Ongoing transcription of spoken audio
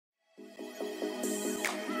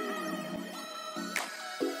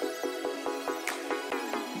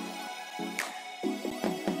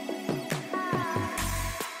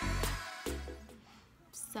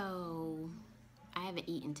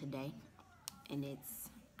and it's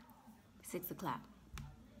 6 o'clock.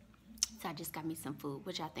 So I just got me some food.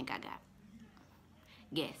 Which I think I got.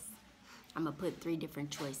 Guess. I'm going to put 3 different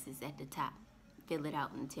choices at the top. Fill it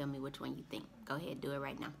out and tell me which one you think. Go ahead, do it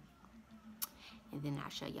right now. And then I'll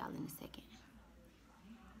show y'all in a second.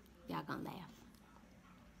 Y'all gonna laugh.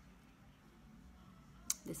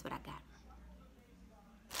 This is what I got.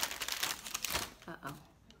 Uh-oh.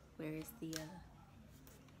 Where is the,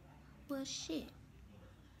 well, shit.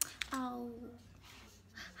 Oh.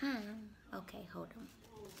 Huh. Okay, hold on.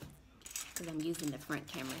 Because I'm using the front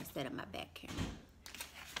camera instead of my back camera.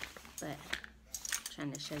 But I'm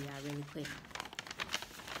trying to show y'all really quick.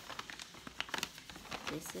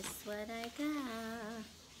 This is what I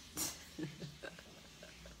got.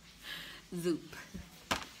 Zoop.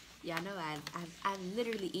 Y'all know I've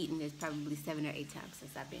literally eaten this probably 7 or 8 times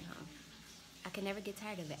since I've been home. I can never get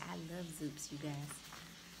tired of it. I love Zoops, you guys.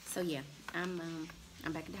 So yeah, I'm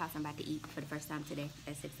back at the house. I'm about to eat for the first time today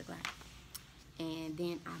at 6 o'clock. And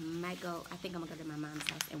then I might go, I think I'm gonna go to my mom's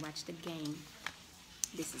house and watch the game.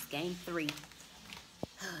 This is game 3.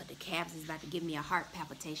 The Cavs is about to give me a heart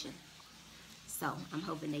palpitation. So I'm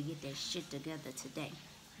hoping they get their shit together today.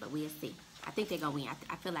 But we'll see. I think they're gonna win.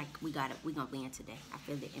 I feel like we got it. We're gonna win today. I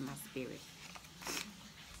feel it in my spirit.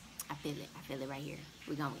 I feel it. I feel it right here.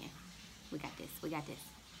 We're gonna win. We got this. We got this.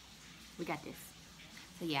 We got this.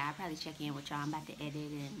 So yeah, I'll probably check in with y'all. I'm about to edit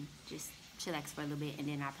and just chillax for a little bit, and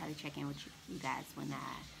then I'll probably check in with you guys when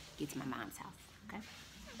I get to my mom's house. Okay?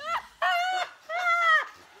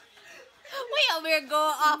 We over here going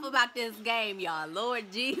off about this game, y'all.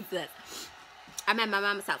 Lord Jesus. I'm at my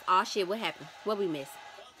mama's house. Oh shit, what happened? What we missed?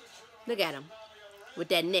 Look at him. With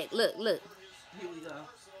that neck. Look, look. Here we go.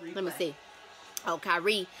 Replay. Let me see. Oh,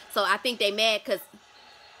 Kyrie. So I think they mad because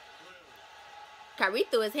Kyrie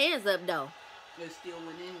threw his hands up though. It still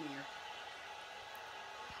went in there.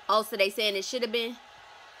 Oh, so they saying it should have been.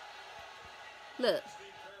 Look.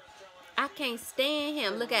 I can't stand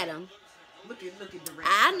him. Look at him. Look at the red.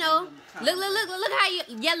 I know. Look how you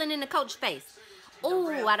yelling in the coach's face.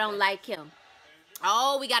 Oh, I don't like him.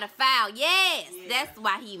 Oh, we got a foul. Yes, yeah. That's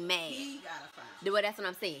why he mad. He got a foul. Well, that's what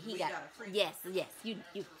I'm saying. He got a free. Yes. You.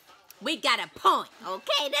 We got a point.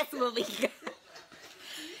 Okay, that's what we got.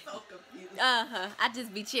 So confused. I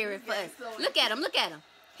just be cheering for us. Look at him. Look at him.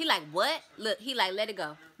 He like what? Look, he like let it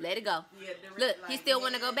go. Let it go. Yeah, look, like, he still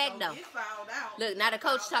want to go back though. Look, now the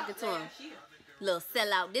coach talking to him. Little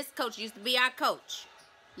sellout. This coach used to be our coach.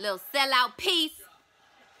 Little sellout piece.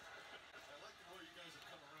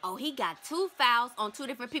 Oh, he got 2 fouls on 2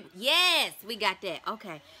 different people. Yes, we got that.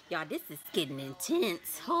 Okay. Y'all, this is getting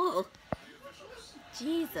intense. Oh,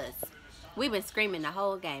 Jesus. We've been screaming the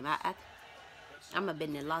whole game. I'm a bit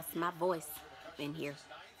lost my voice in here.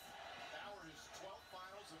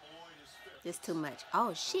 It's too much.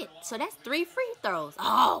 Oh, shit. So that's 3 free throws.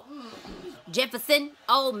 Oh, Jefferson,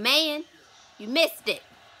 old man. You missed it.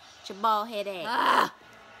 Your bald head ass. Ah.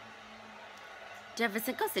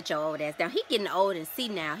 Jefferson, go sit your old ass down. He getting old and see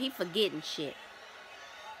now. He forgetting shit.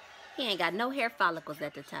 He ain't got no hair follicles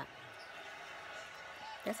at the top.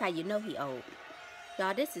 That's how you know he old.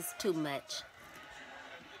 Y'all, this is too much.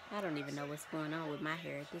 I don't even know what's going on with my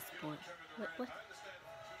hair at this point.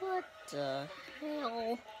 What the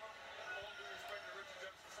hell?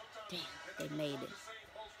 Damn, they made it.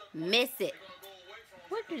 Miss it.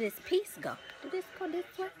 Where did this piece go? Did this go this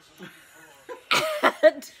way?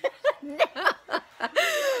 No.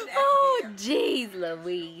 Oh, jeez,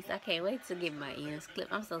 Louise. I can't wait to get my ends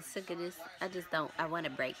clipped. I'm so sick of this. I want a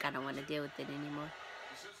break. I don't want to deal with it anymore.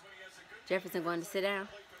 Jefferson going to sit down?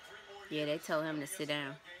 Yeah, they told him to sit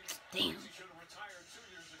down. Damn.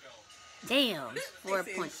 Damn. 4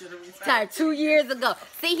 points. Retired 2 years ago.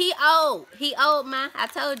 See, he old. He old, man. I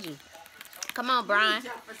told you. Come on, Brian.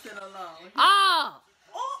 Jefferson alone. Oh!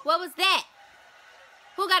 What was that?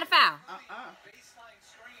 Who got a foul?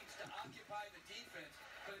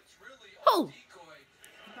 Who?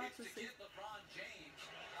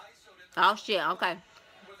 Oh, shit. Okay.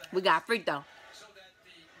 We got free throw.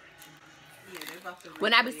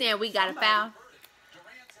 When I be saying we got a foul,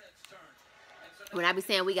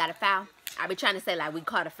 I be trying to say like we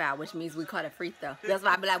caught a foul, which means we caught a free throw. That's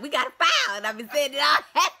why I be like, we got a foul. And I be saying it all.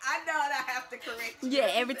 I know and I have to correct you. Yeah,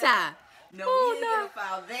 every time. No, we didn't get a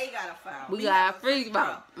foul. They got a foul. We got a free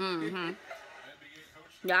throw. Mm-hmm.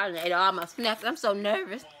 Y'all ate all my snacks. I'm so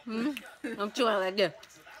nervous. I'm chewing like this.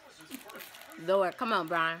 Lord, come on,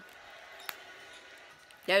 Brian.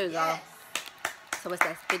 There you go. So what's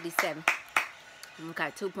that? 57.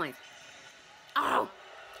 Okay, 2 points. Oh!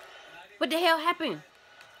 What the hell happened?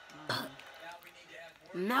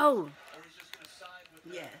 No.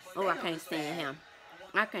 Yes. Oh, I can't stand him.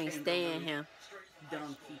 I can't stand him.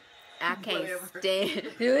 Donkey. I can't Whatever. stand.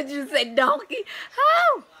 Would you say donkey?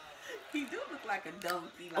 How? He do look like a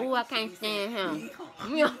donkey. Like Oh, I he should can't be saying, stand him.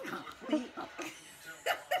 "Yeehaw, Yeah. yeehaw, yeehaw."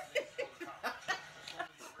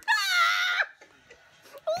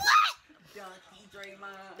 What? Donkey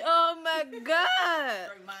Draymond. Oh my God.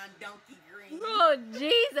 Draymond Donkey Green. Oh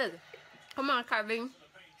Jesus. Come on, Carvin.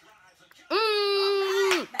 Yeah.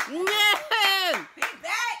 He back.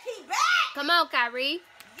 He back. Come on, Kyrie.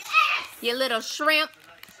 Yes. You little shrimp.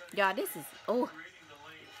 Y'all, this is, oh.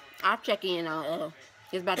 I'll check in on,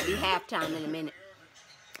 it's about to be halftime in a minute.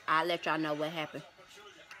 I'll let y'all know what happened.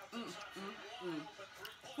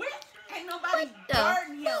 Where? Ain't nobody the-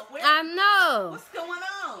 guarding him. Where? I know. What's going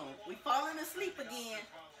on? We falling asleep again.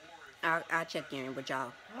 I'll check in with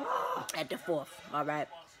y'all at the 4th, all right?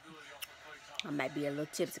 I might be a little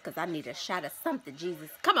tipsy because I need a shot of something,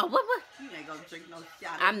 Jesus. Come on, what? You ain't gonna drink no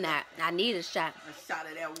shot. I'm not. I need a shot. A shot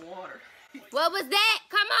of that water. What was that?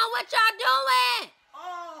 Come on, what y'all doing?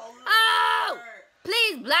 Oh, Lord. Oh!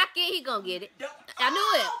 Please block it. He gonna get it. I knew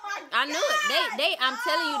it. Oh, my I knew it. They. I'm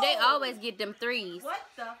telling you, they No. always get them threes. What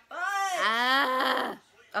the fuck? Ah.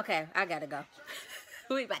 Okay, I gotta go.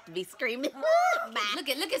 We about to be screaming. Bye. Look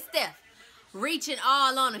at Steph. Reaching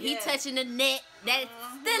all on him. He Yeah. touching the net. That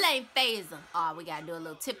still ain't phase him. Oh, we gotta do a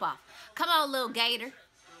little tip off. Come on, little Gator.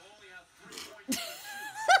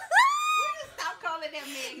 Stop calling that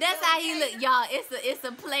man. That's how he look, y'all. It's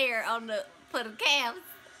a player on the for the Cavs.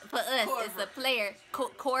 For us, it's Corver. a player,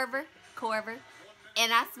 Corver.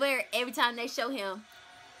 And I swear, every time they show him,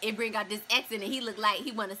 it bring out this accent, and he look like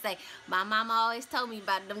he want to say, "My mama always told me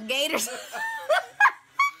about them Gators."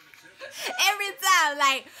 Every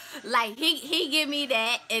time, like he give me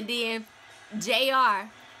that, and then JR,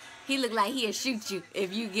 he look like he'll shoot you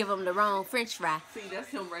if you give him the wrong French fry. See, that's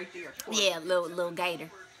him right there. Yeah, little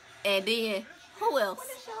Gator. And then who else? What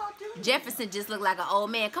is y'all doing? Jefferson just looked like an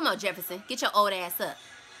old man. Come on, Jefferson. Get your old ass up.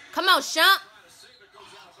 Come on, Shump.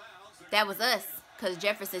 That was us, because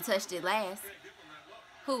Jefferson touched it last.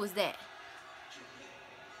 Who was that?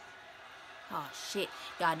 Oh, shit.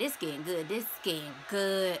 Y'all, this getting good. This getting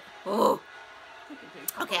good. Oh.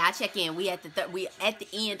 Okay, I'll check in. We at the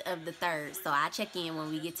end of the 3rd, so I'll check in when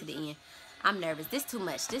we get to the end. I'm nervous. This too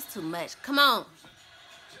much. This too much. Come on.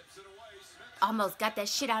 Almost got that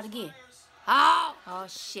shit out again. Oh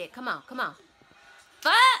shit. Come on.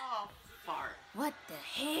 Fuck. Oh, fart. What the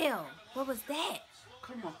hell? What was that?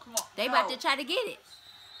 Come on. They about to try to get it.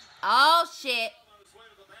 Oh shit.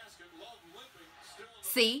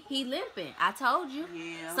 See, he limping. I told you.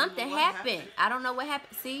 Yeah, Something what happened. happened? I don't know what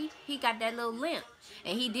happened. See, he got that little limp.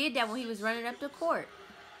 And he did that when he was running up the court.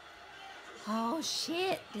 Oh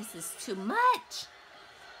shit. This is too much.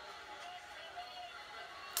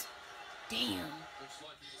 Damn.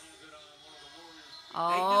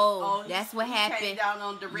 Oh, that's what he happened. Came down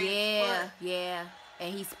on Durant's Yeah, foot. yeah.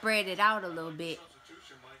 And he spread it out a little bit.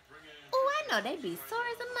 Oh, I know they be sore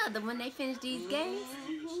as a mother when they finish these games.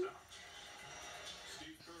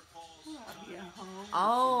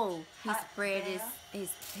 Oh, he spread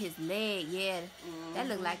his leg. Yeah, that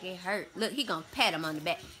looked like it hurt. Look, he gonna pat him on the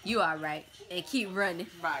back. You all right? And keep running.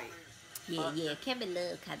 Right. Yeah. Kevin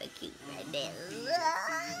Love kind of cute right there. He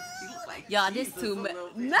look like Y'all, this Jesus too a much. little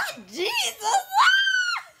bit. Not Jesus.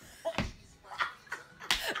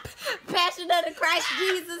 Passion of the Christ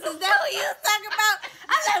Jesus. Is that what you was talking about?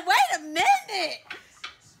 I'm like, wait a minute.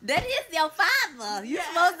 That is your father. You're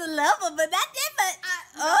supposed to love him, but not different.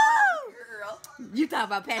 Oh. Girl. You talking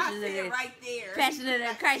about I Passion of see it the right there. Passion of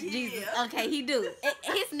the Christ Yeah. Jesus. Okay, he do.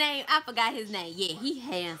 His name, I forgot his name. Yeah, he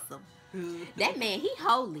handsome. That man, he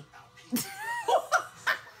holy.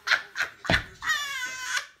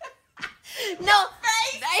 No,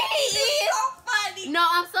 he is. So funny. No,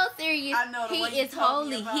 I'm so serious. I know the He one you is told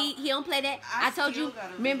me holy. about. He don't play that. I I told still you.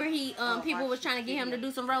 gotta Remember, read. people was trying to get him to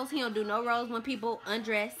do some roles. He don't do no roles when people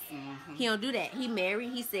undress. He don't do that. He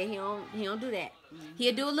married. He said he don't do that.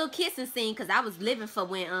 He'll do a little kissing scene, because I was living for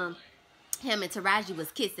when him and Taraji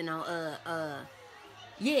was kissing on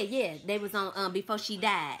yeah, they was on before she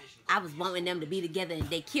died. I was wanting them to be together, and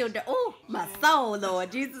they killed her. Oh, my soul,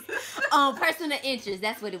 Lord Jesus. Personal interest,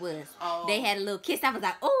 that's what it was. Oh. They had a little kiss. I was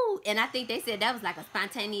like, oh, and I think they said that was like a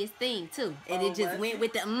spontaneous thing too, and it just was went it?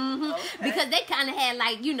 with the Okay. because they kind of had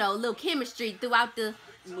like little chemistry throughout the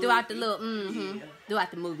little Yeah.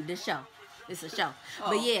 throughout the movie, the show. It's a show,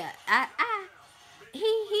 Oh. but yeah,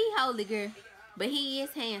 he holy girl, but he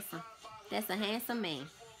is handsome. That's a handsome man.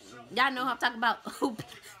 Y'all know who I'm talking about?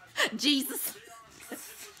 Jesus.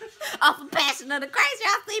 Off of Passion of the Christ.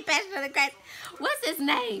 Y'all see Passion of the Christ. What's his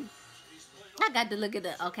name? I got to look at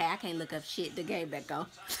the. Okay, I can't look up shit. The game back on.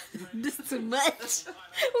 This is too much.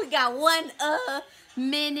 We got 1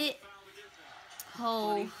 minute.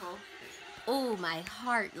 Oh, 44. oh, my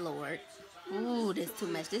heart, Lord. Ooh, this too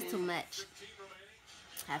much. This too much.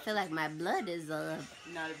 I feel like my blood is Not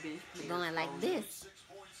a bench player. going like this.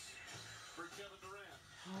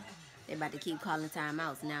 They about to keep calling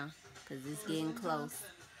timeouts now, cause it's getting close.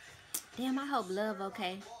 Damn, I hope Love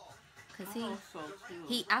okay. Cause I hope so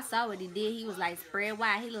too. I saw what he did. He was like spread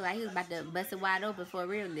wide. He looked like he was about to bust it wide open for a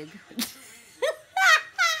real nigga.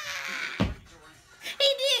 He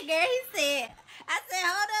did, girl. He said, I said,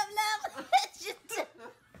 hold up, Love. What you do?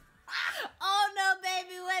 Oh no,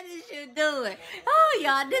 baby, what is you doing? Oh,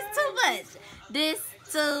 y'all, this too much. This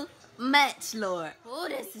too much, Lord. Oh,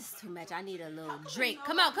 this is too much. I need a little drink.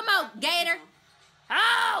 Come on, Gator. Oh,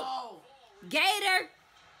 Oh, Gator.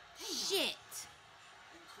 Shit.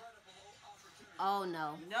 Oh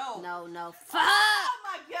no. No. Fuck. oh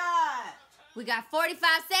my God. We got 45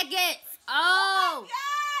 seconds. Oh.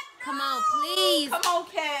 Come on, please. Come on,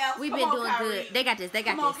 Cal. We've Come been on, doing Kyrie. good. They got this.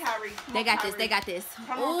 Come on, Kyrie. Come They on, got this. Kyrie. They got this.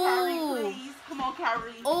 Come on, Kyrie, please. Come on,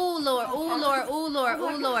 Kyrie. Oh, Lord. Oh, Lord. Oh, Lord.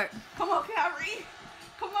 Oh, Lord. Come on, Kyrie.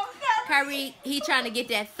 Come on, Kyrie. Kyrie, he trying to get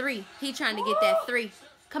that 3. He trying to get that 3.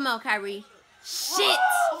 Come on, Kyrie. Shit.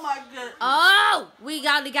 Oh my goodness. Oh, we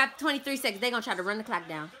only got 23 seconds. They gonna try to run the clock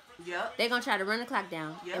down. Yep. They gonna try to run the clock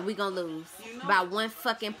down, Yep. and we gonna lose You know by it. 1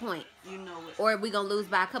 fucking point, You know it. or we gonna lose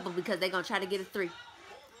by a couple because they gonna try to get a 3.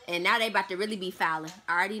 And now they about to really be fouling.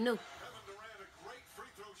 I already knew.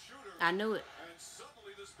 I knew it.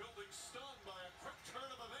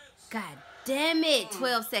 God damn it.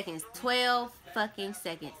 12 seconds. 12 fucking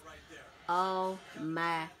seconds. Oh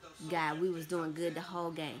my God. We was doing good the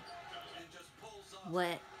whole game.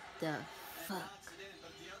 What the fuck?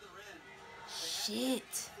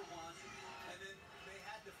 Shit.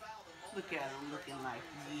 Look at him looking like,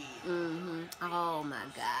 yeah. Mm-hmm. Oh my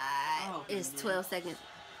God. Oh, It's goodness. 12 seconds.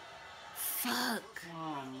 Fuck.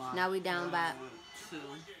 Oh my Now we down by... God. 2.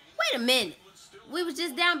 Wait a minute. We was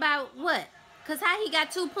just down by what? Because how he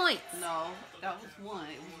got 2 points? No, that was 1.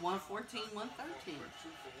 It was 114, 113.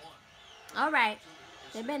 All right.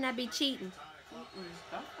 They better not be cheating.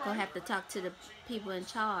 That's right. Gonna have to talk to the people in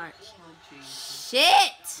charge. Oh, Jesus.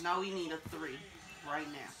 Shit! Now we need a 3 right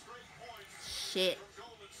now. Shit.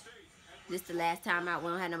 This the last timeout. We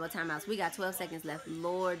don't have no more timeouts. We got 12 seconds left.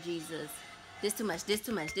 Lord Jesus. This too much. This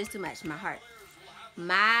too much. This too much. My heart.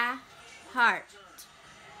 My heart.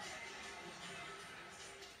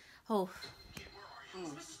 Oh. Mm.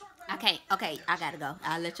 I can't. Okay, I gotta go.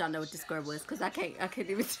 I'll let y'all know what the score was because I can't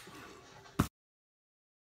even.